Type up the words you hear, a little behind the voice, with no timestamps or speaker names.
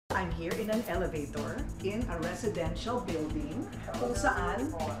I'm here in an elevator in a residential building kung saan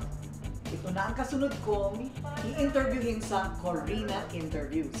ito na ang kasunod kong i-interviewin sa Korina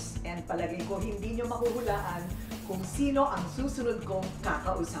interviews. And palagay ko hindi nyo mahuhulaan kung sino ang susunod kong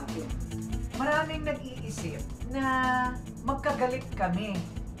kakausapin. Maraming nag-iisip na magkagalit kami.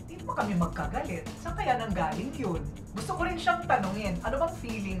 Hindi mo kami magkagalit. Saan kaya nanggaling yun? Gusto ko rin siyang tanungin, ano bang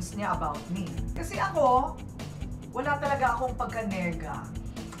feelings niya about me? Kasi ako, wala talaga akong pagkanega.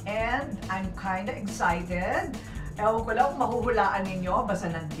 And I'm kinda excited. Ewan ko lang kung mahuhulaan ninyo, basta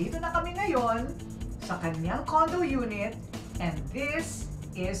nandito na kami ngayon sa kanyang condo unit, and this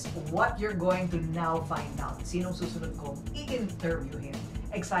is what you're going to now find out. Sinong susunod kong i-interviewin?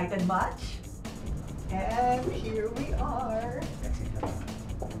 Excited much? And here we are.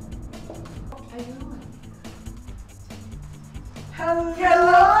 Ayun.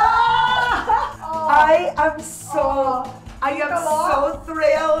 Hello! I am so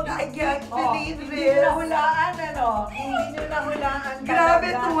thrilled. I can't believe Hindi this. nyo nahulaan, ano? Hindi nyo nahulaan.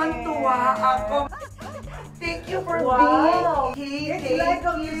 Grabe, tuwan-tuwa ako. Thank you for Wow. being here. It's like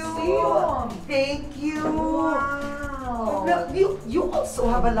a museum. Thank you. Wow. Well, you also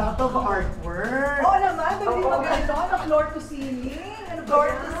have a lot of artwork. Oo naman, hindi maganda. Ano, floor to ceiling? Ano ba Floor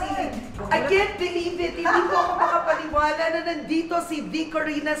yan? to ceiling. I can't believe it. Hindi ko ako makapaniwala na nandito si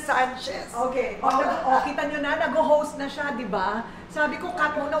Korina Sanchez. Okay. Kita nyo na, nag-host na siya, di ba? Sabi ko,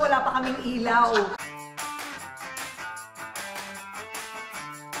 cut muna, wala pa kaming ilaw.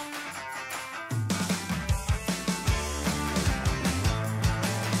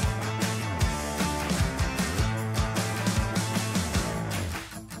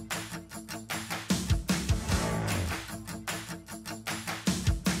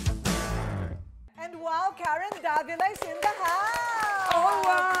 And wow, Karen Davila is in the house! Oh,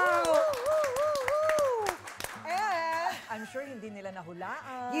 wow! And I'm sure hindi nila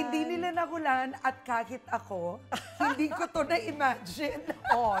nahulaan. Hindi nila nahulaan at kahit ako, hindi ko to na-imagine.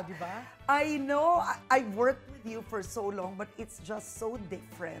 Oh, di ba? I know, I worked with you for so long, but it's just so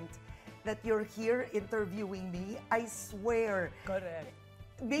different that you're here interviewing me. I swear. Correct.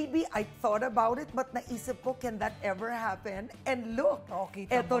 Maybe I thought about it, but naisip ko, can that ever happen? And look,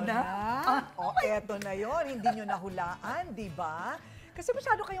 eto na. Eto na yon, hindi nyo nahulaan, di ba? Kasi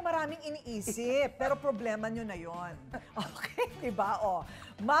masyado kayong maraming iniisip, pero problema nyo na yon. Okay, di ba?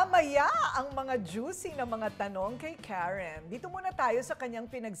 Mamaya ang mga juicy na mga tanong kay Karen. Dito muna tayo sa kanyang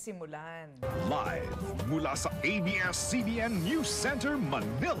pinagsimulan. Live mula sa ABS-CBN News Center,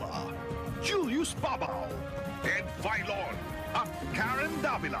 Manila, Julius Babaw, Ed Filon, at Karen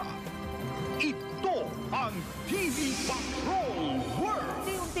Davila. Ito ang TV Patrol World!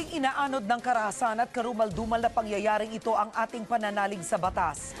 Unti-unting inaanod ng karahasan at karumal-dumal na pangyayaring ito ang ating pananalig sa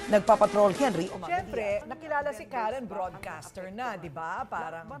batas. Nagpapatrol Henry Umaga. Siyempre, nakilala si Karen, broadcaster na, di ba?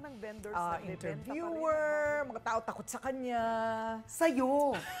 Parang interviewer, mga tao takot sa kanya.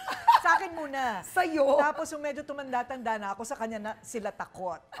 Sa'yo. Sa akin muna. Sa'yo. Tapos yung medyo tumanda-tanda na ako, sa kanya na sila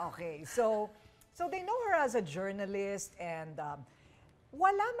takot. Okay, so they know her as a journalist, and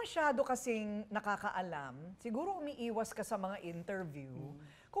wala masyado kasing nakakaalam. Siguro umiiwas ka sa mga interview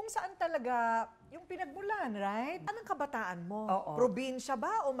kung saan talaga yung pinagmulan, right? Anong kabataan mo? Oo. Probinsya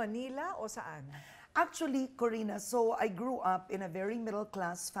ba o Manila o saan? Actually, Korina, so I grew up in a very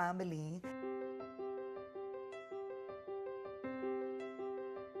middle-class family.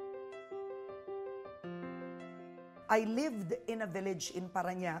 I lived in a village in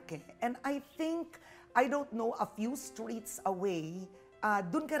Parañaque, and I think, I don't know, a few streets away,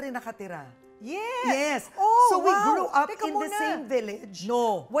 dun ka rin nakatira. Yes! Yes. Oh, so we wow. grew up Teka in the muna. same village.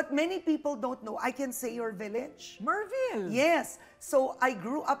 No. What many people don't know, I can say your village. Merville! Yes. So I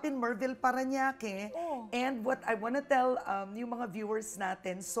grew up in Merville, Parañaque. Oh. And what I want to tell yung mga viewers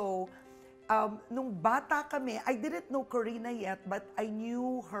natin, so nung bata kami, I didn't know Korina yet, but I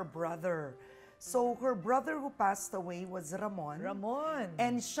knew her brother. So her brother who passed away was Ramon. Ramon.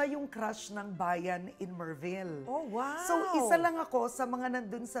 And siya yung crush ng bayan in Merville. Oh, wow. So isa lang ako sa mga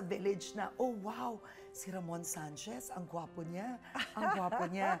nandun sa village na, oh wow, si Ramon Sanchez, ang gwapo niya. Ang gwapo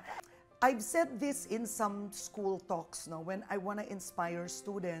niya. I've said this in some school talks, no, when I want to inspire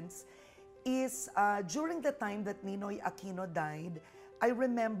students, is during the time that Ninoy Aquino died, I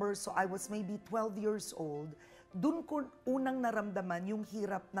remember, so I was maybe 12 years old, dun ko unang naramdaman yung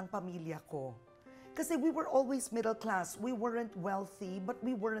hirap ng pamilya ko. Kasi we were always middle class. We weren't wealthy, but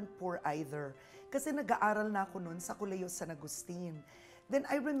we weren't poor either. Kasi nag-aaral na ako noon sa Colegio San Agustin. Then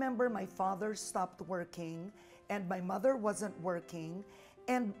I remember my father stopped working and my mother wasn't working.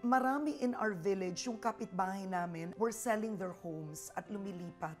 And marami in our village, yung kapitbahay namin, were selling their homes at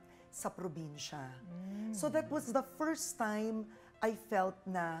lumilipat sa probinsya. So that was the first time I felt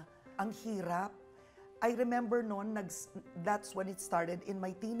na ang hirap. I remember noon, that's when it started. In my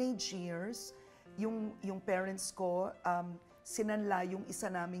teenage years, yung parents ko, sinanla yung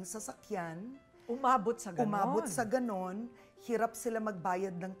isa naming sasakyan. Umabot sa ganon. Umabot sa ganon. Hirap sila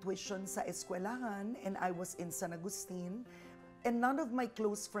magbayad ng tuition sa eskwelahan, and I was in San Agustin. And none of my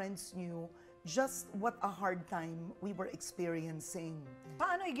close friends knew just what a hard time we were experiencing.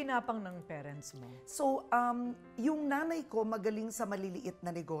 Paano iginapang ng parents mo? So, yung nanay ko magaling sa maliliit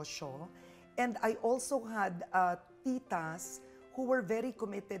na negosyo. And I also had titas who were very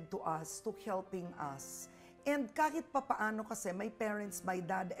committed to us, to helping us. And kahit papaano kasi, my parents, my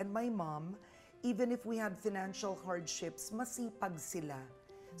dad and my mom, even if we had financial hardships, masipag sila.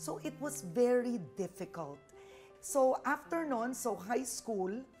 So it was very difficult. So after nun, so high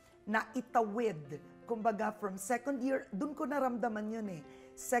school, naitawid. Kumbaga from second year, dun ko naramdaman yun eh.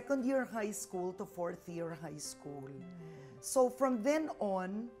 Second year high school to fourth year high school. So from then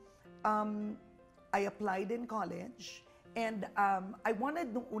on, I applied in college, and I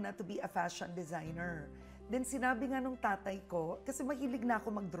wanted nung una to be a fashion designer. Then sinabi nga nung tatay ko, kasi mahilig na ako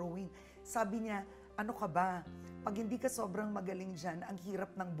mag-drawing, sabi niya, ano ka ba? Pag hindi ka sobrang magaling dyan, ang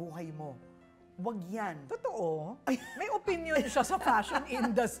hirap ng buhay mo. Wag yan. Totoo? May opinion siya sa fashion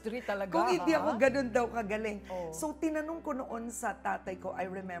industry talaga. Kung hindi ako ganun daw kagaling. Oh. So tinanong ko noon sa tatay ko, I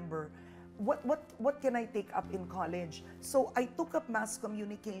remember, what can I take up in college? So I took up mass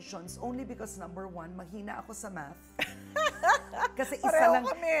communications only because number one, mahina ako sa math. Kasi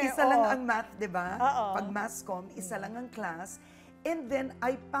isa lang ang math, di ba? Pag mass com, isa lang ang class. And then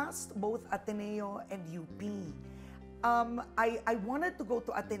I passed both Ateneo and UP. I wanted to go to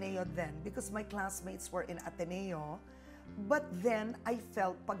Ateneo then because my classmates were in Ateneo. But then I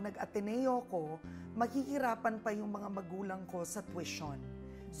felt pag nag-Ateneo ko, mahihirapan pa yung mga magulang ko sa tuition.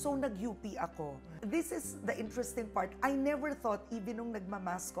 So nag-UP ako. This is the interesting part. I never thought, even nung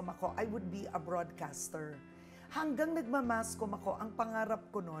nagmamascom ako, I would be a broadcaster. Hanggang nagmamascom ako, ang pangarap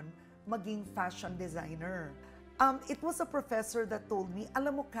ko nun, maging fashion designer. It was a professor that told me,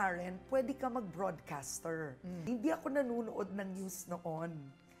 alam mo Karen, pwede ka mag-broadcaster. Hindi ako nanonood ng news noon.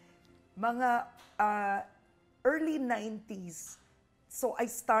 Mga early 90s, so I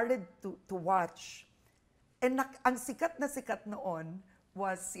started to watch. And ang sikat na sikat noon,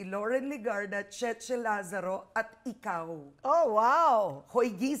 was si Lauren Legarda, Cheche Lazaro, at ikaw. Oh, wow!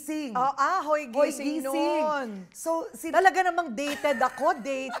 Hoy Gising! Hoy Gising noon. So, talaga namang dated ako,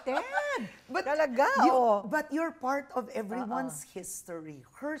 dated. But talaga, But you're part of everyone's history,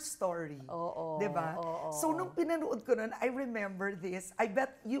 her story. Diba? So, nung pinanood ko nun, I remember this. I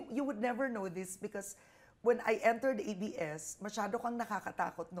bet you would never know this because when I entered ABS, masyado kang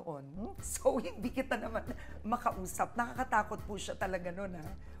nakakatakot noon. So, hindi kita naman makausap. Nakakatakot po siya talaga noon, ha?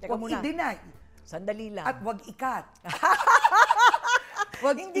 Huwag i-deny. Sandali lang. At huwag ikat.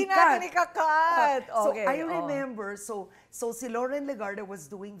 Hindi natin ikakat. So, I remember, so si Lauren Legarda was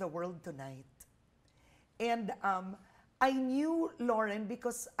doing The World Tonight. And I knew Lauren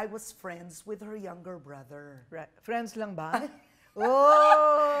because I was friends with her younger brother. Right. Friends lang ba?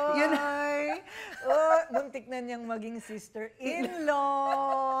 Yun ay! Muntik na niyang maging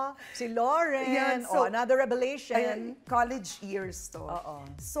sister-in-law. Si Lauren. Yan, so, another revelation. College years to.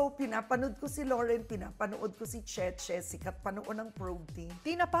 So, pinapanood ko si Lauren, pinapanood ko si Cheche, sikat pa noon ng Probe Team.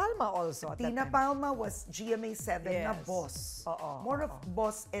 Tina Palma also. Tina Palma was GMA7 na Yes. boss. More of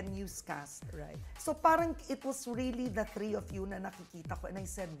boss and newscast. Right. So, parang it was really the three of you na nakikita ko. And I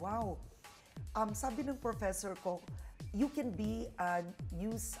said, wow. Sabi ng professor ko, you can be a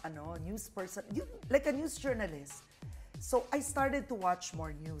news person, like a news journalist. So I started to watch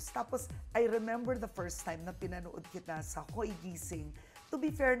more news. Tapos I remember the first time na pinanood kita sa Hoy Gising. To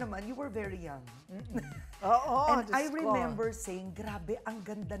be fair naman, you were very young. And I remember saying, grabe, ang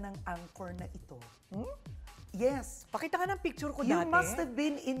ganda ng anchor na ito. Yes. Pakita ka ng picture ko You dati. must have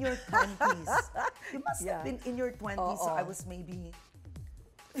been in your 20s. You must have been in your 20s, so I was maybe...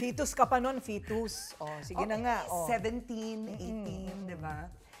 Fetus ka pa nun, fetus. Sige na nga. 17, 18, di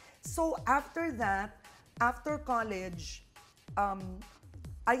ba? So, after that, after college,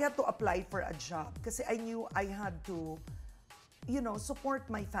 I had to apply for a job kasi I knew I had to, support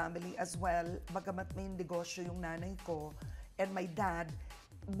my family as well. Bagamat may negosyo yung nanay ko and my dad,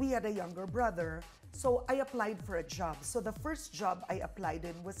 we had a younger brother. So, I applied for a job. So, the first job I applied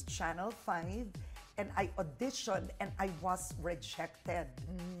in was Channel 5. And I auditioned and I was rejected.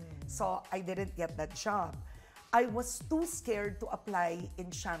 So I didn't get that job. I was too scared to apply in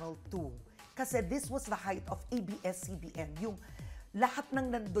Channel 2. Kasi this was the height of ABS-CBN. Yung lahat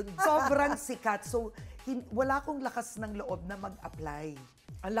ng nandun, sobrang sikat. So wala akong lakas ng loob na mag-apply.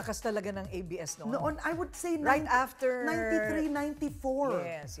 Ang lakas talaga ng ABS noon. Noon, I would say Right after 93, 94.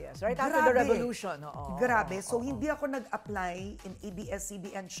 Yes. Right after the revolution. Grabe. So, hindi ako nag-apply in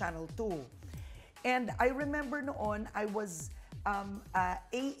ABS-CBN Channel 2. And I remember noon, I was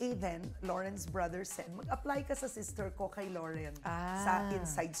AA then, Lauren's brother said, mag-apply ka sa sister ko kay Lauren sa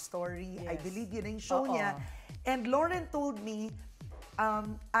Inside Story. I believe yun yung show niya. And Lauren told me,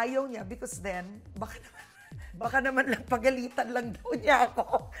 ayaw niya because then, baka naman lang pagalitan lang daw niya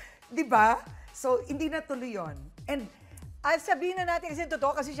ako. Diba? So, hindi natuloy yun. And sabihin na natin kasi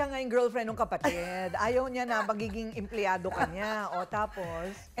totoo kasi siya nga yung girlfriend ng kapatid. Ayaw niya na magiging empleyado ka niya. O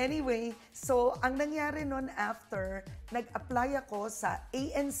tapos? Anyway, so ang nangyari noon after, nag-apply ako sa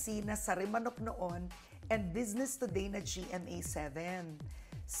ANC na Sarimanok noon and Business Today na GMA7.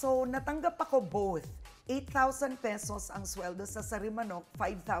 So natanggap ako both. 8,000 pesos ang sweldo sa Sarimanok,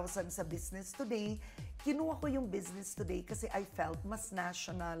 5,000 sa Business Today. Kinuha ko yung Business Today kasi I felt mas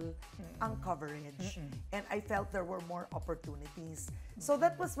national ang coverage. And I felt there were more opportunities. So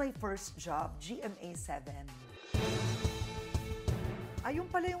that was my first job, GMA7. Ayun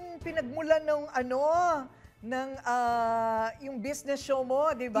pala yung pinagmulan ng yung business show mo,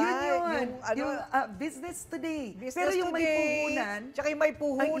 di ba? Yun. Yung Business Today. Pero yung may puhunan. Tsaka yung may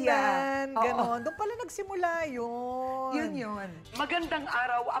puhunan. Ganon. Doon pala nagsimula yun. Yun. Magandang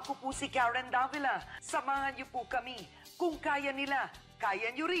araw, ako po si Karen Davila. Samahan niyo po kami. Kung kaya nila,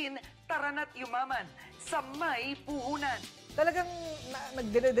 kaya niyo rin, tara na't yumaman sa may puhunan. Talagang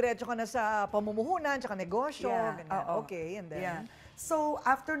nagdire-diretso ka na sa pamumuhunan, tsaka negosyo. Yeah. Okay, and then? Yeah. So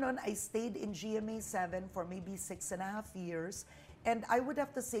after nun, I stayed in GMA7 for maybe 6.5 years. And I would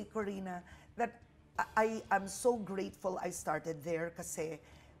have to say, Korina, that I am so grateful I started there kasi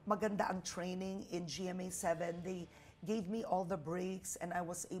maganda ang training in GMA7. They gave me all the breaks and I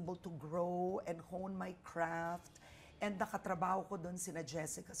was able to grow and hone my craft. And nakatrabaho ko doon sina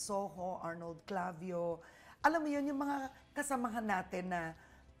Jessica Soho, Arnold Clavio. Alam mo yun, yung mga kasamahan natin na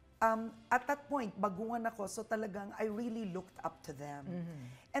at that point, baguhan ako. So talagang I really looked up to them.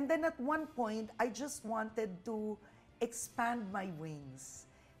 And then at one point, I just wanted to expand my wings.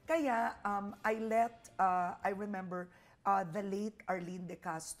 Kaya I remember the late Arlene De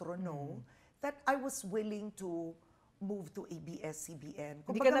Castro know that I was willing to move to ABS-CBN.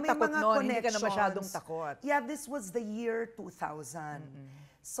 Hindi ka natakot noon, hindi ka na masyadong takot. Yeah, this was the year 2000.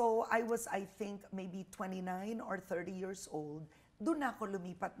 So I was, I think, maybe 29 or 30 years old. Doon ako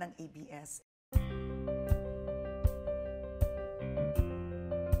lumipat ng ABS.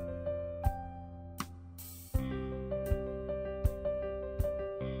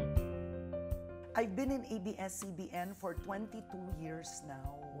 I've been in ABS-CBN for 22 years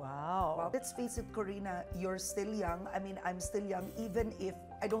now. Wow. Let's face it, Korina, you're still young. I mean, I'm still young, even if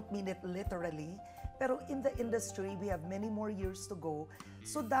I don't mean it literally. Pero in the industry, we have many more years to go.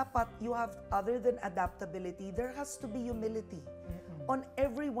 So dapat you have, other than adaptability, there has to be humility on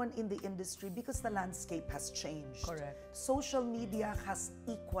everyone in the industry because the landscape has changed. Correct. Social media has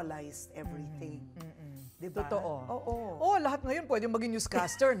equalized everything. Diba? Totoo. Oo. Lahat ngayon pwede maging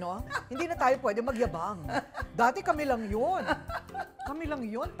newscaster, no? Hindi na tayo pwede magyabang. Dati kami lang yun. Kami lang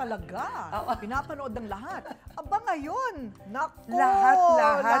yun talaga. Pinapanood ng lahat. Aba ngayon, naku!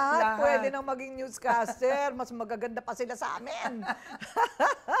 Lahat pwede nang maging newscaster. Mas magaganda pa sila sa amin.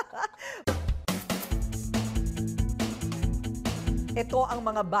 Ito ang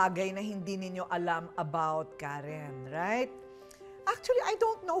mga bagay na hindi ninyo alam about Karen, right? Actually, I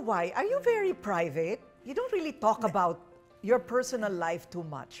don't know why. Are you very private? You don't really talk about your personal life too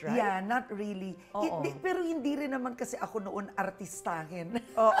much, right? Yeah, not really. Pero hindi rin naman kasi ako noon artistahin.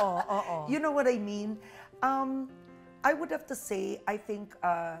 Oo. You know what I mean? I would have to say, I think,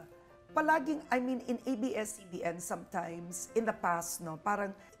 in ABS-CBN sometimes, in the past, no,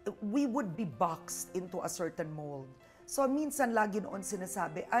 parang we would be boxed into a certain mold. So minsan lagi noon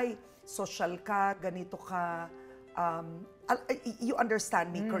sinasabi, ay, social ka, ganito ka, you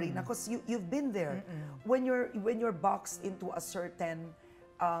understand me, Korina, because you've been there. When you're boxed into a certain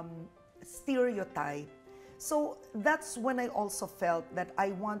stereotype. So that's when I also felt that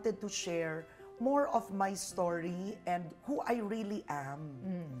I wanted to share more of my story and who I really am.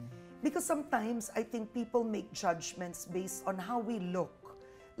 Because sometimes I think people make judgments based on how we look.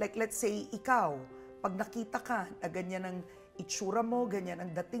 Like let's say, ikaw, pag nakita ka na ganyan ang itsura mo, ganyan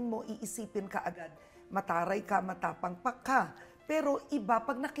ang dating mo, iisipin ka agad, mataray ka, matapangpak ka. Pero iba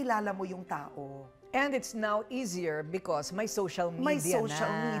pag nakilala mo yung tao. And it's now easier because may social media May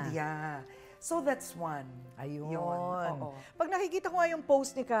social na. media. So that's one. Ayun. Yun, oo. Pag nakikita ko nga yung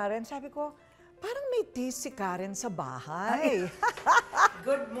post ni Karen, sabi ko, Parang may tea si Karen sa bahay.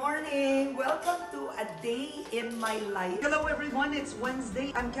 Good morning! Welcome to a day in my life. Hello everyone, it's Wednesday.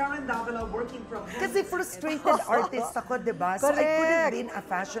 I'm Karen Davila working from home. Kasi frustrated artist ako, diba? So I could have been a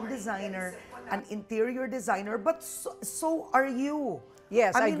fashion designer, an interior designer, but so are you.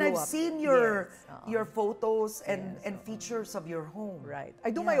 Yes, I mean, grew I've up. seen your Yes, your photos and features of your home. Right.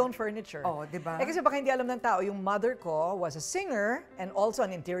 I do my Yeah. own furniture. Oh, diba? Eh kasi baka hindi alam ng tao, yung mother ko was a singer and also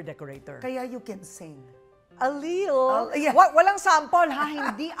an interior decorator. Kaya you can sing. A little. Yeah. Walang sample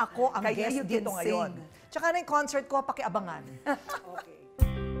ha, hindi ako ang Kaya guest you can dito ngayon. sing. Tsaka na yung concert ko, pakiabangan. Okay.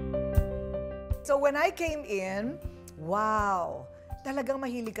 So when I came in, wow, talagang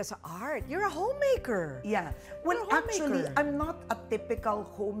mahilig ka sa art. You're a homemaker. Yeah. Well, You're a actually, homemaker. I'm not a typical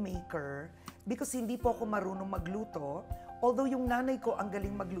homemaker because hindi po ako marunong magluto. Although yung nanay ko ang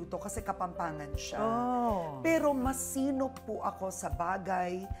galing magluto kasi Kapampangan siya. Oh. Pero masino po ako sa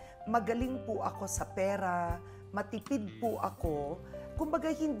bagay, magaling po ako sa pera, matipid po ako. Kumbaga,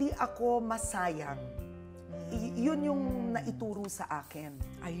 hindi ako masayang. Yun yung naituro sa akin.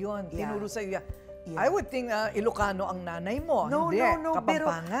 Ayun, Yeah. tinuro sa'yo. Yeah. I would think Ilocano ang nanay mo. No, Hindi, no, pero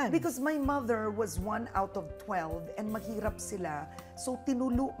Kapampangan. because my mother was 1 out of 12 and mahirap sila. So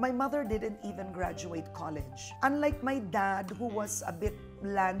my mother didn't even graduate college. Unlike my dad who was a bit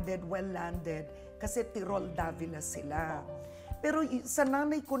well-landed, kasi Tirol, Davila sila. Pero sa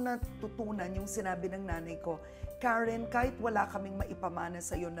nanay ko natutunan yung sinabi ng nanay ko, Karen, kahit wala kaming maipamana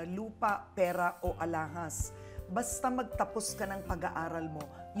sa'yo na lupa, pera o alahas, basta magtapos ka ng pag-aaral mo,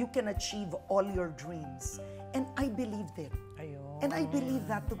 you can achieve all your dreams. And I believed it. Ayun. And I believe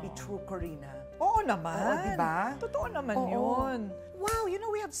that to be true, Korina. Oo naman. Oo, diba? Totoo naman Oo. yun. Wow, you know,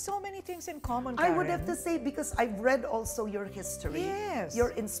 we have so many things in common, I Karen. would have to say, because I've read also your history. Yes.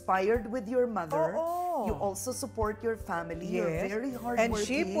 You're inspired with your mother. Oo. You also support your family. Yes. You're very hardworking. And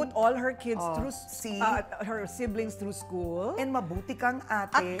she put all her kids Oh, through, see? her siblings through school. And mabuti kang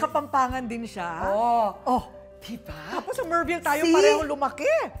At ate. Kapampangan din siya. Oh. Oh. Diba? Tapos sa Merville tayo See? parehong lumaki.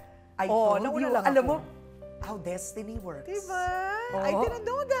 I Oh, told nauna you. lang Alam ako. mo, how destiny works. Diba? I Oo. didn't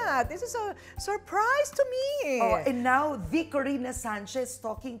know that. This is a surprise to me. Oh, and now, the Korina Sanchez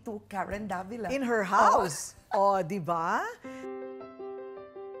talking to Karen Davila. In her house. Oh, diba?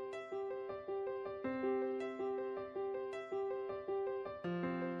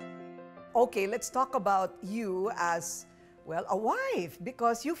 Okay, let's talk about you as, well, a wife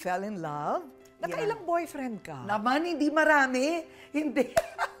because you fell in love. Nakailang boyfriend ka? Naman, hindi marami. Hindi.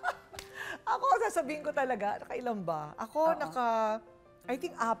 Ako, sasabihin ko talaga, nakailan ba? Ako, I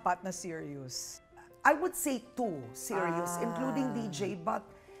think 4 na serious. I would say 2 serious, including DJ, but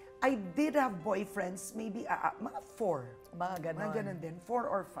I did have boyfriends, maybe mga 4. Mga ganon. Mga ganon din, 4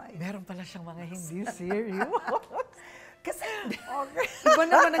 or 5. Meron pala siyang mga hindi serious. Kasi, Okay. iba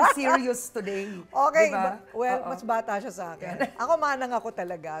naman ang serious today. Okay, diba? well, Oo. mas bata siya sa akin. Ako manang ako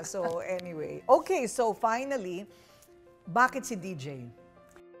talaga. So, anyway. Okay, so finally, bakit si DJ?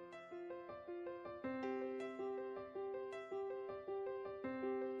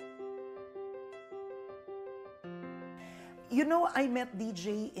 You know, I met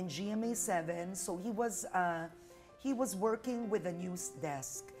DJ in GMA 7, so he was working with a news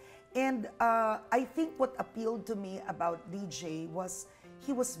desk. And I think what appealed to me about DJ was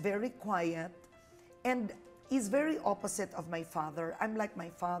he was very quiet and he's very opposite of my father. I'm like my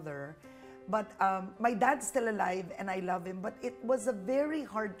father, but my dad's still alive and I love him, but it was a very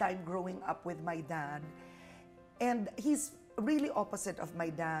hard time growing up with my dad. And he's really opposite of my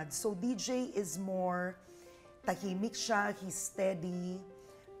dad. So DJ is more tahimik siya, he's steady,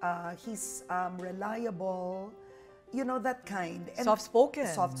 he's reliable, you know, that kind. And Soft-spoken.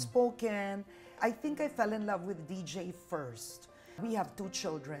 Soft-spoken. I think I fell in love with DJ first. We have 2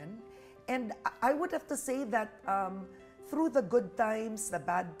 children. And I would have to say that through the good times, the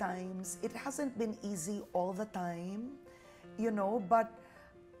bad times, it hasn't been easy all the time, you know, but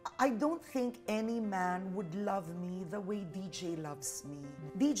I don't think any man would love me the way DJ loves me.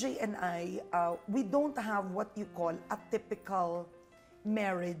 DJ and I, we don't have what you call a typical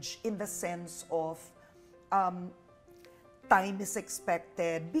marriage in the sense of time is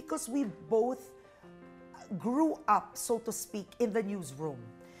expected because we both grew up, so to speak, in the newsroom.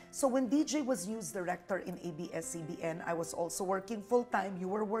 So when DJ was news director in ABS-CBN, I was also working full-time, you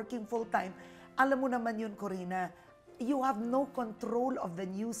were working full-time. Alam mo naman yun, Korina, you have no control of the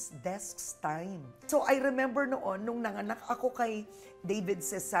news desk's time. So I remember noon, nung nanganak ako kay David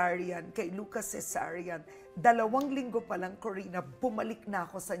Cesarian, kay Lucas Cesarian, 2 linggo pa lang, Korina, bumalik na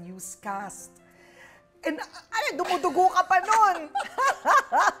ako sa newscast. And Ay, dumudugo ka pa nun.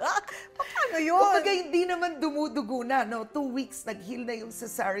 Paano yun? kumbaga, hindi naman dumudugo na, no? 2 weeks, nag-heal na yung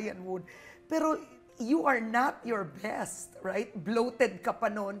cesarean wound. Pero you are not your best, right? Bloated ka pa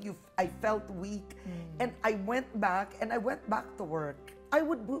noon. I felt weak. And I went back to work. I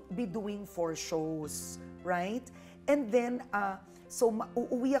would be doing 4 shows, right? And then, so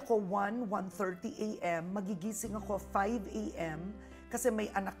uuwi ako 1:30 a.m., magigising ako 5 a.m., kasi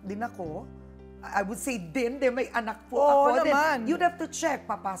may anak din ako. I would say may anak po Oo ako. naman. Then, you'd have to check.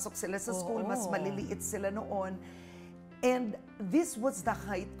 Papasok sila sa school, mas maliliit sila noon. And this was the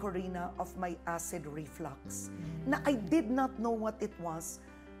height, Korina, of my acid reflux. Na I did not know what it was.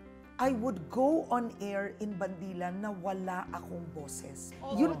 I would go on air in Bandila na wala akong boses.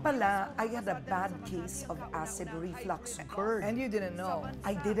 Yun pala, I had a bad case of acid reflux, girl. And you didn't know.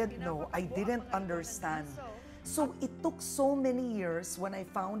 I didn't know. I didn't understand. So it took so many years when I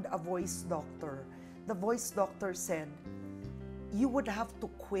found a voice doctor. The voice doctor said, you would have to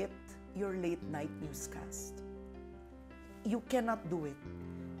quit your late night newscast. You cannot do it.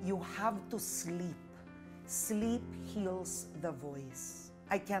 You have to sleep. Sleep heals the voice.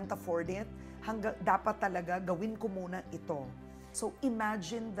 I can't afford it. Dapat talaga gawin ko muna ito. So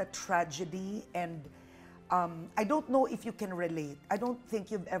imagine the tragedy, and I don't know if you can relate. I don't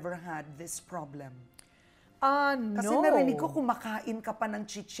think you've ever had this problem. No. Kasi narinig ko kumakain ka pa ng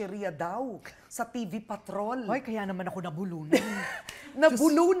chichirya daw sa TV Patrol. Ay, kaya naman ako nabulunan.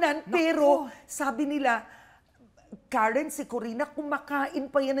 Nabulunan, pero sabi nila, Karen, si Korina, kumakain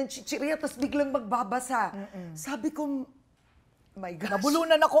pa yan ng chichirya, tapos biglang magbabasa. Sabi ko, my gosh.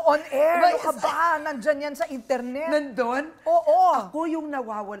 Nabulunan ako on air. Ano ka ba? Nandyan yan sa internet. Nandun? Oo. Ako yung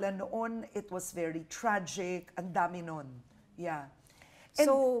nawawala noon. It was very tragic. Ang dami nun. Yeah. And,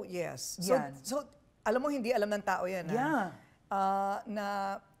 So, yes. Yan. So, alam mo, hindi alam ng tao yan. Yeah.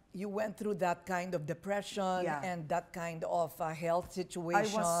 Na you went through that kind of depression and that kind of health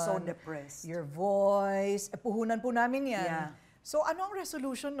situation. I was so depressed. Your voice. Puhunan po namin yan. Yeah. So, ano ang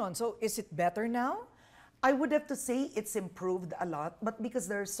resolution nun? So, is it better now? I would have to say it's improved a lot, but because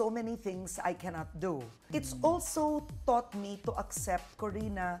there are so many things I cannot do. It's also taught me to accept,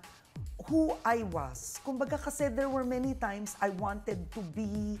 Korina, who I was. Kumbaga kasi there were many times I wanted to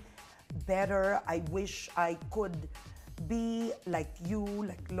be better. I wish I could be like you,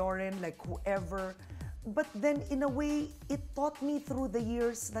 like Lauren, like whoever. But then in a way, it taught me through the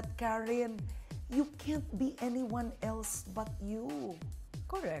years that, Karen, you can't be anyone else but you.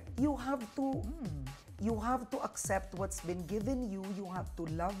 Correct. You have to accept what's been given you. You have to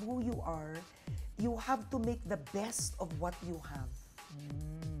love who you are. You have to make the best of what you have.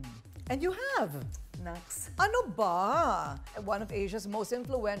 And you have. Nax. Ano ba? One of Asia's most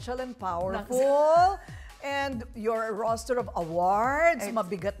influential and powerful. And your roster of awards,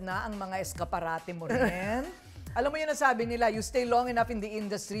 mabigat na ang mga eskaparate mo rin. Alam mo yun ang sabi nila, you stay long enough in the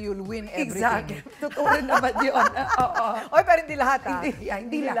industry, you'll win everything. Exactly. Totoo rin naman yun. Oo. Oy, pero hindi lahat ha.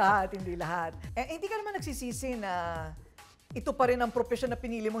 Hindi lahat. Hindi lahat. Eh, hindi ka naman nagsisisi na ito pa rin ang profession na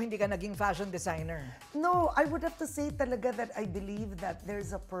pinili mo, hindi ka naging fashion designer. No, I would have to say talaga that I believe that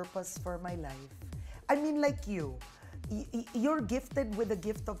there's a purpose for my life. I mean, like you. You're gifted with the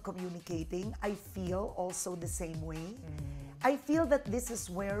gift of communicating. I feel also the same way. I feel that this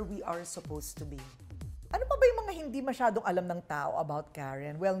is where we are supposed to be. Ano pa ba yung mga hindi masyadong alam ng tao about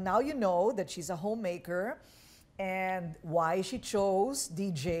Karen? Well, now you know that she's a homemaker and why she chose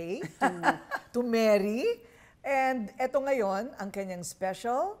DJ to marry. And eto ngayon, ang kanyang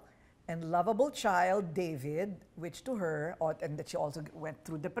special and lovable child, David, which to her, and that she also went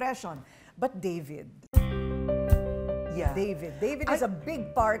through depression. But David. Yeah. David is a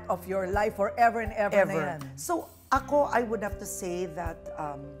big part of your life forever and ever. Na yan. So, ako, I would have to say that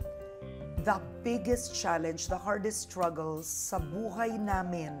the biggest challenge, the hardest struggles sa buhay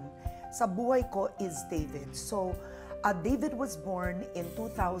namin, sa buhay ko is David. So, David was born in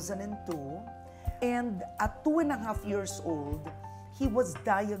 2002, and at 2.5 years old, he was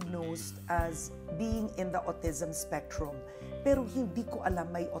diagnosed as being in the autism spectrum. Pero hindi ko alam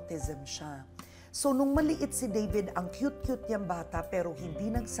may autism siya. So, nung maliit si David, ang cute-cute niyang bata, pero hindi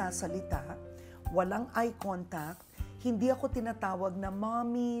nagsasalita, walang eye contact, hindi ako tinatawag na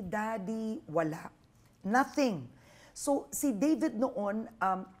mommy, daddy, wala. Nothing. So, si David noon,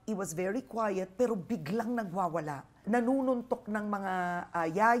 he was very quiet, pero biglang nagwawala. Nanununtok ng mga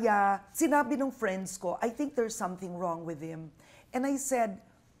yaya. Sinabi ng friends ko, I think there's something wrong with him. And I said,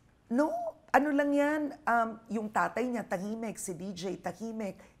 no, ano lang yan, yung tatay niya tahimik, si DJ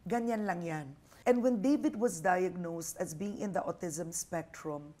tahimik, ganyan lang yan. And when David was diagnosed as being in the autism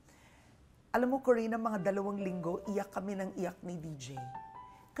spectrum, alam mo, Korina, mga 2 linggo, iyak kami ng iyak ni DJ.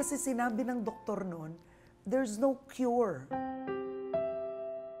 Kasi sinabi ng doktor noon, There's no cure.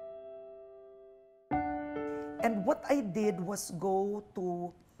 And what I did was go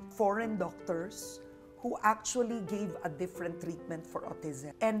to foreign doctors who actually gave a different treatment for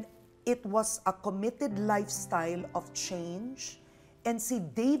autism. And it was a committed lifestyle of change. And see,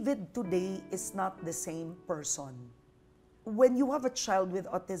 David today is not the same person. When you have a child with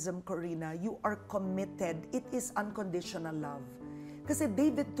autism, Korina, you are committed. It is unconditional love. Kasi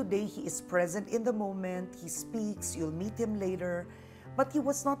David today, he is present in the moment, he speaks, you'll meet him later. But he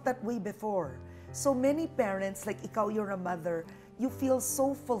was not that way before. So many parents, like ikaw, you're a mother, you feel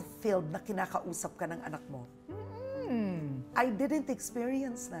so fulfilled na kinakausap ka ng anak mo. I didn't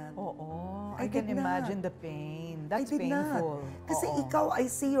experience that. Oo. I I can did not. imagine the pain. That's I did painful. not. Kasi Oo. ikaw, I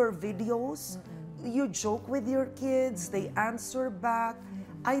see your videos, you joke with your kids, they answer back.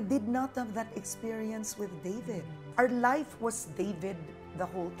 I did not have that experience with David. Our life was David the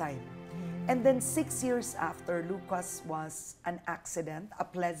whole time. And then 6 years after, Lucas was an accident, a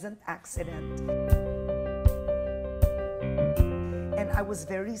pleasant accident. And I was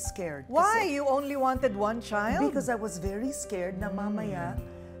very scared. Why? Kasi- You only wanted one child? Because I was very scared na mamaya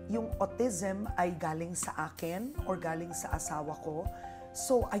yung autism ay galing sa akin or galing sa asawa ko.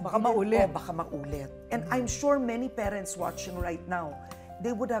 So I Baka didn't- maulit. Oh, baka maulit. And I'm sure many parents watching right now,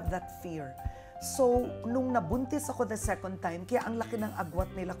 they would have that fear. So, nung nabuntis ako the second time, kaya ang laki ng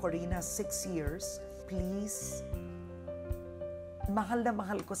agwat nila, Korina, 6 years, please, mahal na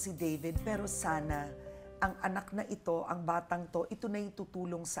mahal ko si David, pero sana, ang anak na ito, ang batang to, ito na yung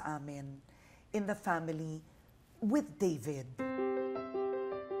tutulong sa amin in the family with David.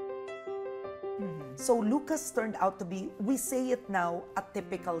 So Lucas turned out to be, we say it now, a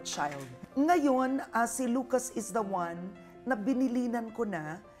typical child. Ngayon, si Lucas is the one na binilinan ko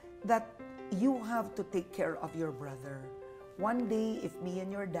na that you have to take care of your brother. One day, if me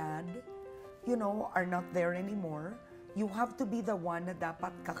and your dad, you know, are not there anymore, you have to be the one na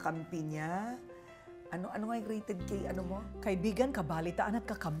dapat kakampi niya. Ano nga yung rated K, ano mo? Kaibigan, kabalitaan at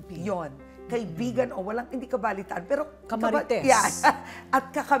kakampi. Yon. Kaibigan o walang hindi kabalitaan, pero Kamarites. at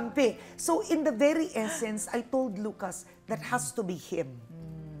kakampi. So in the very essence, I told Lucas that has to be him.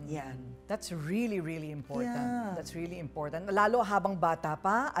 Yan. That's really, really important. Yeah. That's really important. Lalo habang bata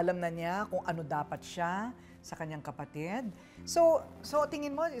pa, alam na niya kung ano dapat siya sa kanyang kapatid. So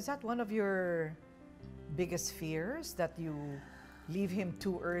tingin mo, is that one of your biggest fears, that you leave him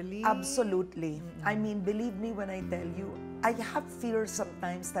too early? Absolutely. I mean, believe me when I tell you, I have fear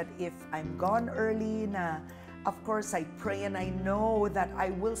sometimes that if I'm gone early na, of course, I pray and I know that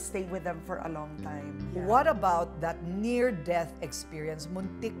I will stay with them for a long time. Yeah. What about that near-death experience?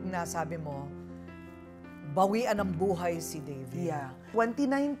 Muntik na, sabi mo, bawian ng buhay si David. Yeah.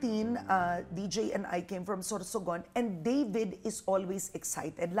 2019, DJ and I came from Sorsogon, and David is always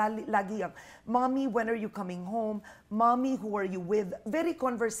excited. Lagi yang, Mommy, when are you coming home? Mommy, who are you with? Very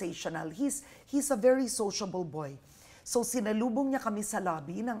conversational. He's a very sociable boy. So sinalubong niya kami sa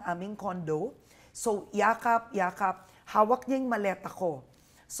lobby ng aming condo. So yakap, hawak niya yung maleta ko.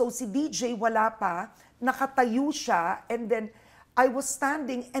 So si DJ wala pa, nakatayo siya, and then I was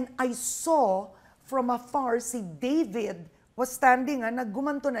standing and I saw from afar si David was standing,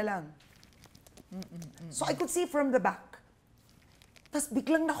 naggumanto na lang. So I could see from the back. Tapos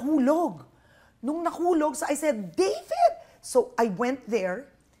biglang nahulog. Nung nahulog, so I said, David! So I went there.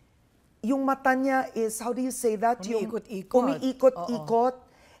 Yung mata niya is, how do you say that? Umiikot-ikot. Umiikot-ikot.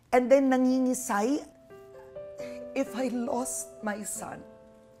 And then nangingisay. If I lost my son,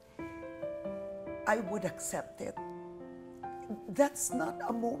 I would accept it. That's not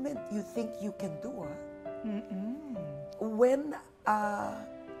a moment you think you can do. When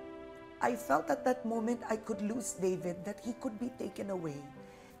I felt at that moment I could lose David, that he could be taken away,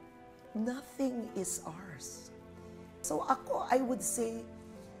 nothing is ours. So ako, I would say,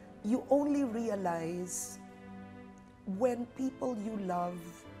 you only realize when people you love,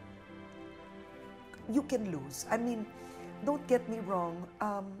 you can lose. I mean, don't get me wrong.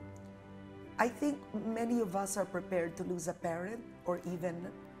 I think many of us are prepared to lose a parent or even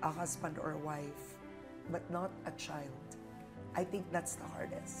a husband or a wife, but not a child. I think that's the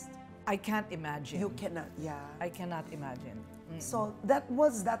hardest. I can't imagine. You cannot, yeah. I cannot imagine. So that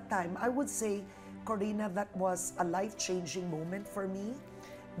was that time. I would say, Korina, that was a life-changing moment for me.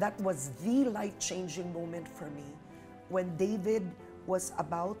 That was the life-changing moment for me. When David was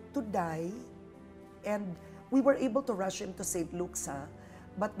about to die, and we were able to rush him to St. Luke's,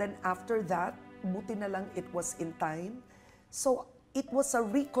 but then after that, buti na lang it was in time. So it was a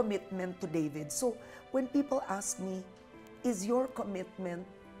recommitment to David. So when people ask me, is your commitment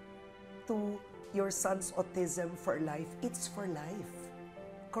to your son's autism for life? It's for life.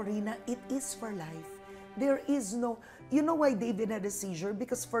 Korina, it is for life. there is no, you know why David had a seizure?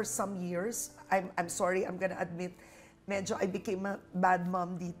 Because for some years, I'm sorry, I'm gonna admit, medyo I became a bad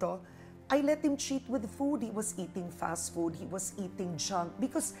mom dito. I let him cheat with food. He was eating fast food. He was eating junk.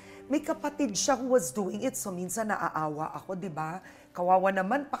 Because may kapatid siya who was doing it. So minsan naaawa ako, di ba? Kawawa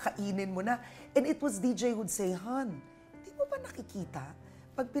naman, pakainin mo na. And it was DJ who'd say, "Han, di mo ba nakikita?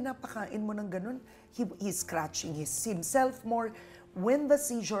 Pag pinapakain mo ng ganun, he's scratching himself more." When the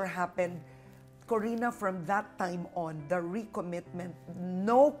seizure happened, Korina, from that time on, the recommitment,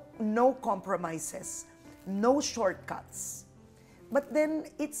 no compromises, no shortcuts. But then,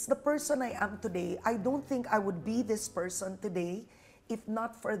 it's the person I am today. I don't think I would be this person today if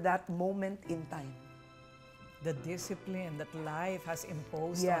not for that moment in time. The discipline that life has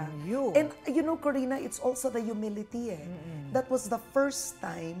imposed on you. And you know, Korina, it's also the humility. That was the first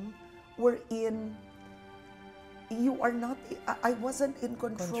time wherein you are not, I wasn't in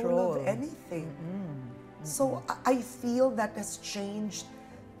control of anything. So I feel that has changed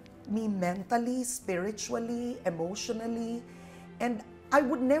me mentally, spiritually, emotionally. And I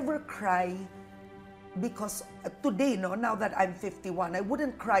would never cry because, today, no, now that I'm 51, I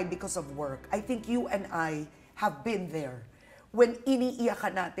wouldn't cry because of work. I think you and I have been there. When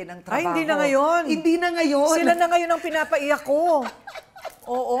iniiyakan natin ang trabaho. Ay, hindi na ngayon. Hindi na ngayon. Sila na ngayon ang pinapaiyak ko.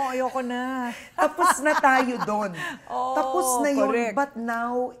 Oo, ayoko na. Tapos na tayo doon. Tapos na yun. Correct. But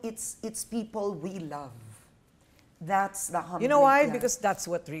now, it's people we love. That's the humbling. You know why? plan. Because that's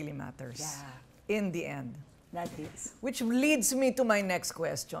what really matters. Yeah. In the end. That is. Which leads me to my next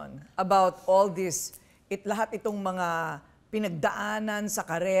question about all this, lahat itong mga pinagdaanan sa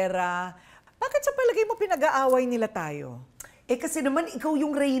karera. Bakit sa palagay mo pinag-aaway nila tayo? Eh kasi naman ikaw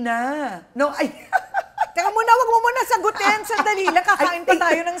yung reyna. No, ay... Teka muna, wag mo muna sagutin. Sandali lang, kakain pa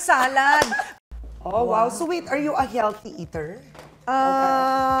tayo ng salad. Oh, wow. So wait, are you a healthy eater?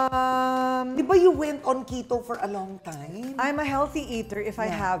 Di ba you went on keto for a long time? I'm a healthy eater if I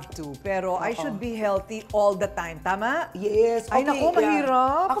have to. Pero I should be healthy all the time. Tama? Yes. Ay, naku,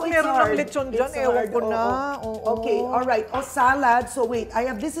 mahirap. Kung it's meron ng hard. lechon dyan, It's ewan hard. ko na. Oo. Oo. Okay, all right. Oh, salad. So wait,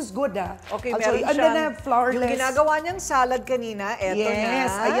 this is good Okay, I'll show meron you. And then I have flourless. Yung ginagawa niyang salad kanina, eto na.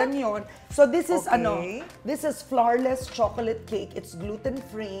 Yes, ayan yun. So this is Okay. this is flourless chocolate cake. It's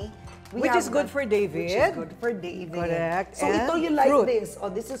gluten-free. Which is good for David. Which is good for David. Correct. So And ito you like fruit. this. Oh,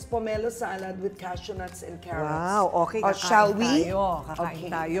 this is pomelo salad with cashew nuts and carrots. Wow, okay, Oh, kakain shall we? tayo. Kakain Okay,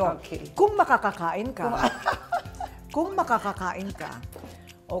 tayo. okay. Kung makakakain ka. Kung makakakain ka.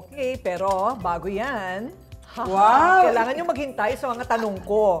 Okay, pero bago yan, Wow! kailangan nyo maghintay sa mga tanong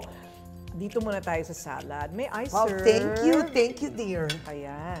ko. Dito muna tayo sa salad. May I Wow, serve? thank you, dear.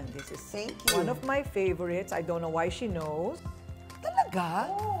 Ayan, this is Thank you. one of my favorites. I don't know why she knows. Talaga?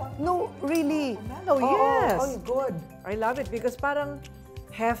 No, really. Oh, yes. Oh, good. I love it because parang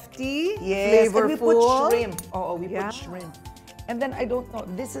hefty, Yes, flavorful. and we put shrimp. Oh, we Yeah. put shrimp. And then I don't know,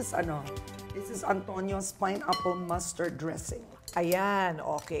 this is Antonio's pineapple mustard dressing. Ayan,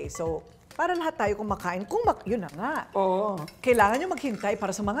 okay. So, para lahat tayo kumakain, yun na nga. Oo. Kailangan nyo maghintay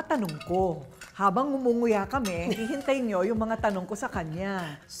para sa mga tanong ko. Habang ngumunguya kami, hihintayin nyo yung mga tanong ko sa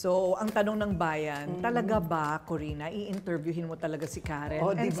kanya. So, ang tanong ng bayan, talaga ba, Korina, i-interviewin mo talaga si Karen? Oh,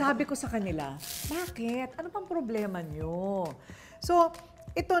 And diba? sabi ko sa kanila, bakit? Ano pang problema nyo? So,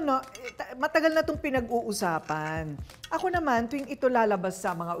 ito no, matagal na itong pinag-uusapan. Ako naman, tuwing ito lalabas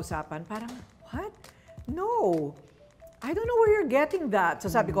sa mga usapan, parang, what? No. I don't know where you're getting that.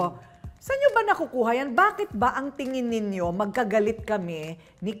 So sabi ko, saan nyo ba nakukuha yan? Bakit ba ang tingin ninyo magkagalit kami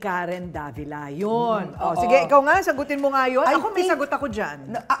ni Karen Davila? Yun. Sige, ikaw nga, sagutin mo nga yun. Ako may sagot ako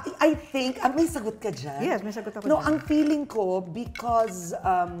dyan. No, I think, may sagot ka dyan? Yes, may sagot ako No, dyan. ang feeling ko, because,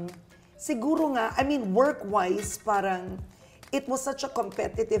 siguro nga, I mean, work-wise, parang, it was such a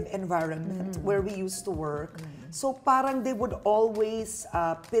competitive environment where we used to work. So parang they would always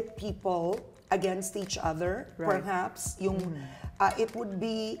pit people against each other, Right. perhaps. Yung, it would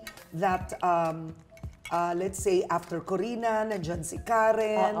be that, let's say, after Korina, nandyan si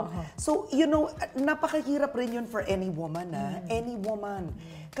Karen. So, you know, napakahirap rin yun for any woman, any woman.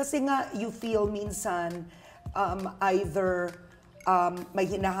 Kasi nga, you feel minsan, either may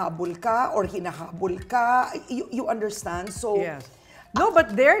hinahabol ka or hinahabol ka. You understand? So, Yes. No,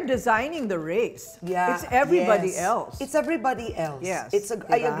 but they're designing the race. yeah, It's everybody yes. else. It's everybody else. Yes,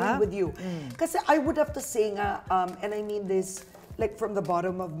 I diba? agree with you. Kasi I would have to say nga, and I mean this like from the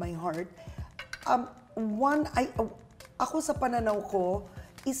bottom of my heart, ako sa pananaw ko,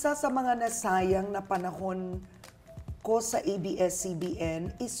 isa sa mga nasayang na panahon ko sa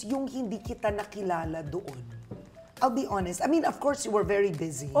ABS-CBN is yung hindi kita nakilala doon. I'll be honest. I mean, of course, you were very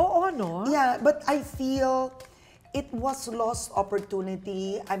busy. Oo, no? Yeah, but I feel it was lost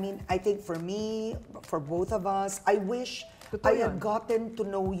opportunity. I mean, I think for me, for both of us, I wish Totoo I yun. had gotten to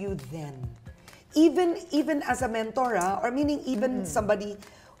know you then. Even as a mentor, or meaning even somebody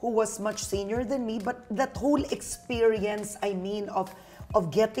who was much senior than me, but that whole experience, I mean, of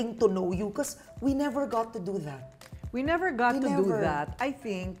getting to know you, because we never got to do that. We never got to do never. that. I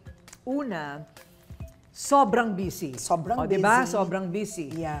think, una, sobrang busy. Sobrang Diba? busy. Sobrang busy.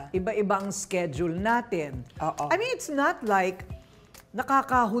 Yeah. Iba-iba ang schedule natin. Oo. I mean, it's not like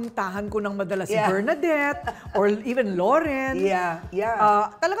nakakahuntahan ko ng madalas si Yeah. Bernadette or even Lauren. Yeah, yeah.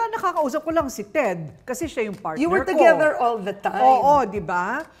 Talaga nakakausap ko lang si Ted kasi siya yung partner You were ko. together all the time. Oo, di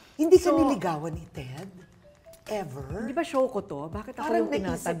ba? Hindi ka So, niligawan ni Ted? Ever? Di ba show ko to? Bakit ako Parang yung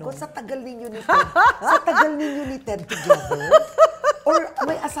naisip ko, tinatanong? sa tagal ninyo ni Ted, sa tagal ninyo ni Ted together? Or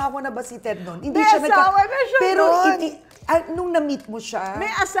may asawa na ba si Ted noon? Hindi May asawa na siya Pero nun. nung na-meet mo siya? May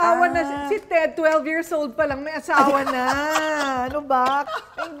asawa na si Ted, 12 years old pa lang, may asawa na. Ano ba?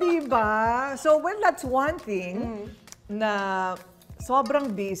 Hindi ba? So, well, that's one thing na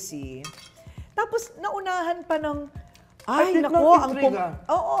sobrang busy. Tapos, naunahan pa ng, ay, think nako, ng intriga.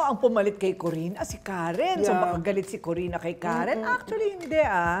 ang pumalit kay Korina, si Karen. So, Yeah. baka galit si Korina kay Karen. Actually, hindi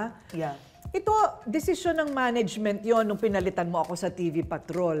Yeah. Ito, desisyon ng management yon nung pinalitan mo ako sa TV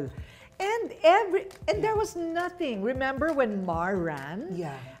Patrol. And there was nothing. Remember when Mar ran?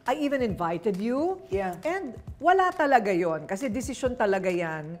 Yeah. I even invited you. Yeah. And wala talaga yon kasi desisyon talaga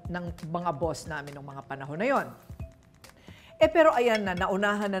yan ng mga boss namin ng mga panahon na yon. Pero ayan na,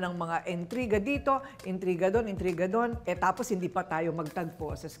 naunahan na ng mga intriga dito, intriga doon. Tapos hindi pa tayo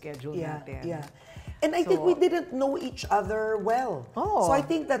magtagpo sa schedule natin. Yeah. And I think we didn't know each other well. Oh. So I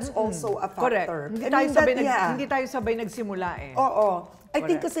think that's also a Correct. factor. Hindi I tayo, mean, sabay that- hindi tayo sabay nagsimula eh. Oo. I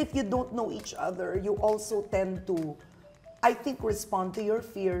think Correct. kasi if you don't know each other, you also tend to, I think, respond to your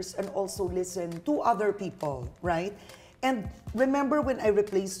fears and also listen to other people, right? And remember when I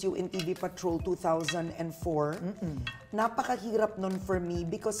replaced you in TV Patrol 2004? Napakahirap nun for me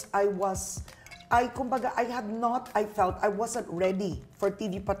because I felt I wasn't ready for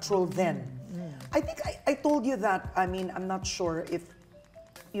TV Patrol then. I think I told you that. I mean, I'm not sure if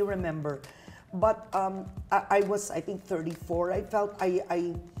you remember. But I was, I think, 34. I felt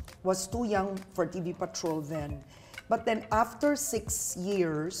I was too young for TV Patrol then. But then after 6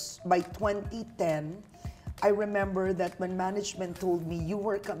 years, by 2010, I remember that when management told me you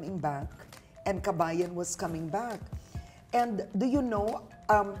were coming back and Kabayan was coming back. And do you know,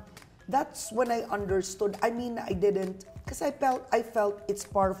 that's when I understood. I mean, I didn't, because I felt it's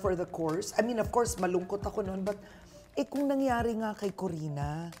par for the course. I mean, of course, malungkot ako noon, but kung nangyari nga kay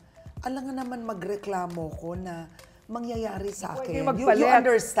Korina, alam nga naman magreklamo ko na mangyayari sa Pwede akin. magpalit. You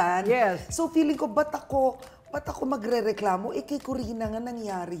understand? Yes. So feeling ko, ba't ako magre-reklamo? Kay Korina nga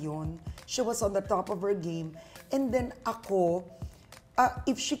nangyari yun. She was on the top of her game. And then ako,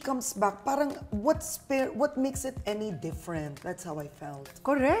 if she comes back, parang what makes it any different? That's how I felt.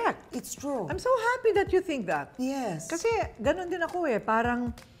 Correct. It's true. I'm so happy that you think that. Yes. Kasi ganun din ako eh.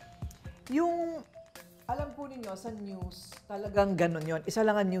 Parang yung, alam po ninyo sa news, talagang ganun yon. Isa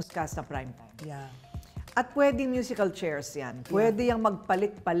lang ang newscast na primetime. Yeah. At pwede musical chairs yan. Pwede yang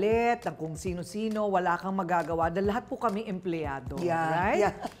magpalit-palit ng kung sino-sino, wala kang magagawa. Dahil lahat po kami empleyado. Yeah. Right?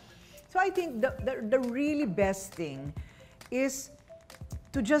 Yeah. So I think the really best thing is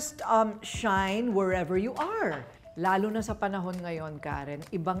to just shine wherever you are. Lalo na sa panahon ngayon, Karen,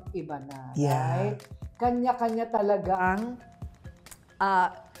 ibang-iba na. Yeah. Right? Kanya-kanya talagang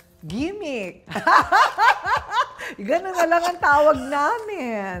gimmick. Ganun na lang ang tawag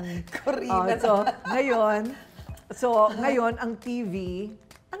namin. Korina. Ngayon, ang TV,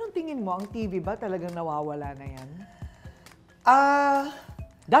 anong tingin mo? Ang TV ba talagang nawawala na yan?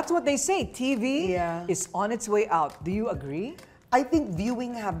 That's what they say. TV is on its way out. Do you agree? I think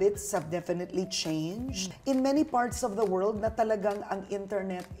viewing habits have definitely changed. In many parts of the world na talagang ang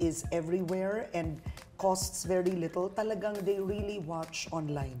internet is everywhere and costs very little, talagang they really watch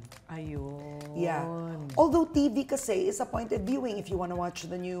online. Ayun. Yeah. Although TV kasi is appointed viewing. If you want to watch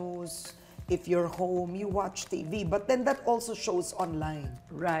the news, if you're home, you watch TV. But then that also shows online.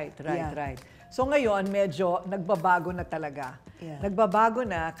 Right. Yeah. So ngayon, medyo nagbabago na talaga. Yeah. Nagbabago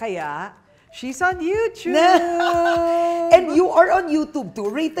na, kaya she's on YouTube. And you are on YouTube too.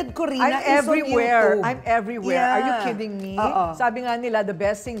 Rated Korina I'm is everywhere. on YouTube. I'm everywhere. Yeah. Are you kidding me? Oo. Sabi nga nila, the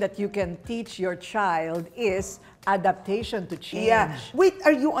best thing that you can teach your child is adaptation to change. Yeah. Wait,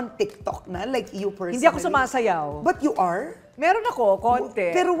 are you on TikTok na? Like you personally? Hindi ako sumasayaw. But you are? Meron ako,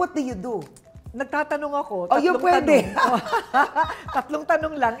 konti. Pero what do you do? Nagtatanong ako. Oh, yung pwede. Tatlong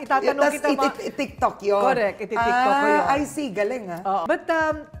tanong lang. Itatanong Tas kita TikTok yun. Correct, iti-TikTok ko yun. I see. Galing ah. But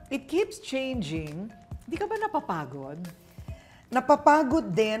it keeps changing Di ka ba napapagod?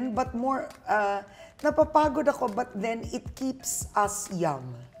 Napapagod din, but more, napapagod ako, but then it keeps us young.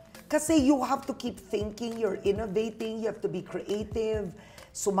 Kasi you have to keep thinking, you're innovating, you have to be creative,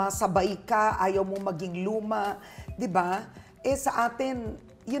 sumasabay ka, ayaw mo maging luma, di ba? Eh sa atin,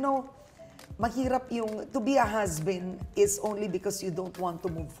 you know, mahirap yung, to be a husband is only because you don't want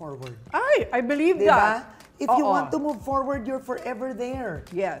to move forward. Ay, I believe Di ba? that. If you want to move forward, you're forever there.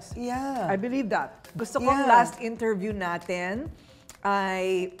 Yes. Yeah. I believe that. Gusto kong last interview natin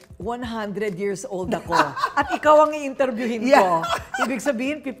ay 100 years old ako. At ikaw ang i-interviewin ko. Ibig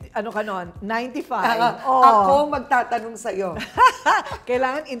sabihin, 50, ano ka nun? 95. Ako magtatanong sa'yo.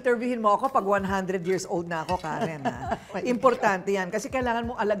 Kailangan interviewin mo ako pag 100 years old na ako, Karen. Importante yan. Kasi kailangan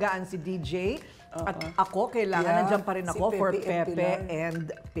mong alagaan si DJ. At ako, kailangan nandiyan pa rin ako Si for Pepe Pepe and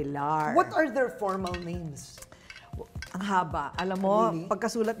Pilar. What are their formal names? Ang haba. Alam mo,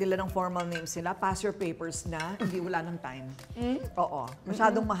 pagkasulat nila ng formal names nila, pass your papers na, hindi wala ng time. Oo.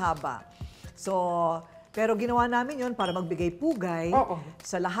 Masyadong mahaba. So, pero ginawa namin yon para magbigay pugay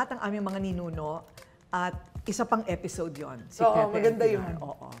sa lahat ng aming mga ninuno at isa pang episode yon. Si Pepe maganda and Pilar. yun.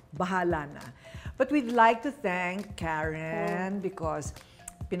 Oo. Bahala na. But we'd like to thank Karen because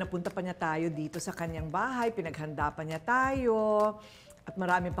pinapunta pa niya tayo dito sa kanyang bahay, pinaghanda pa niya tayo, at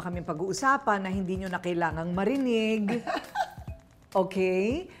marami pa kaming pag-uusapan na hindi nyo na kailangang marinig.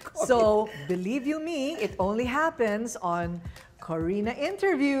 Okay? So, believe you me, it only happens on Korina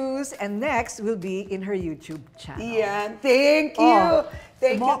Interviews, and next will be in her YouTube channel. Yan. Thank you.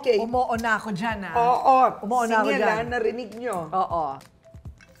 Thank you, Kate. Umuo na ako dyan, ha? Oo. Umuo na ako Sige dyan. na, narinig nyo. Oo.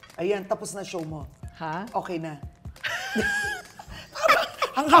 Ayan, tapos na show mo. Ha? Okay na.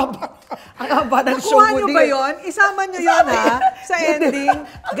 Ang haba ng show Nakuha mo nyo din. ba yun? Isama nyo yun, ha? Sa ending,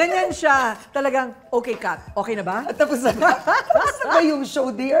 ganyan siya. Talagang, okay, cut. Okay na ba? Tapos na ba yung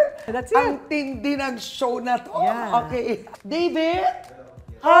show, dear? That's it. Ang tindi ng show na to. Yeah. Okay. David?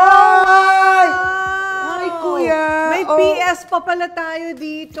 Hi! Hi, Kuya! May Oh. PS pa pala tayo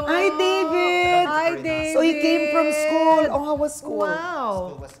dito. Hi, David! Hi, David! So he came from school. Oh, how was school?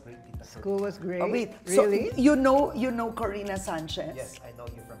 Wow. School was great. Oh, wait. Really? So, you know Korina Sanchez? Yes, I know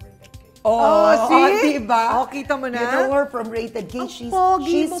you from Rated K. Oh, see? Diba? Oh, kita mo na? You know her from Rated K. Ang pogi mo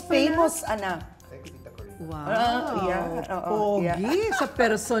She's pala. famous, anak. Thanks, Tita Korina. Wow. Yeah. Pogi sa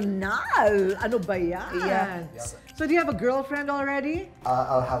personal. Ano ba yan? Yeah. So do you have a girlfriend already?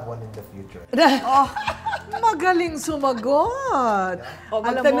 I'll have one in the future. Oh, magaling sumagot. Oh, Alam mo,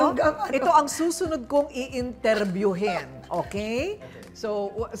 magtanong ka, ano? ito ang susunod kong i-interviewin. Okay?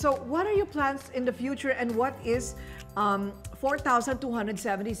 So what are your plans in the future and what is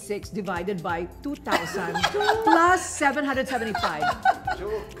 4,276 divided by 2,000 plus 775?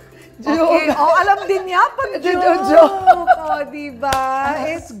 Okay. Oh, alam din niya pag joke. Oh, diba?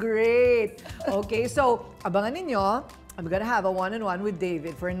 It's great. Okay, so abangan ninyo. I'm gonna have a one-on-one with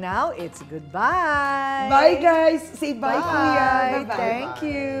David. For now, it's goodbye. Bye, guys. Say bye, Kuya. Bye-bye. Thank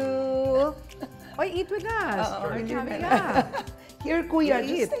you. Oy, eat with us. Or chami ka. Here, Kuya.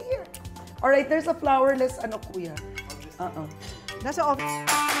 You Just eat. stay here. All right, there's a flowerless, Kuya. Nasa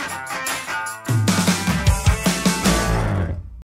office.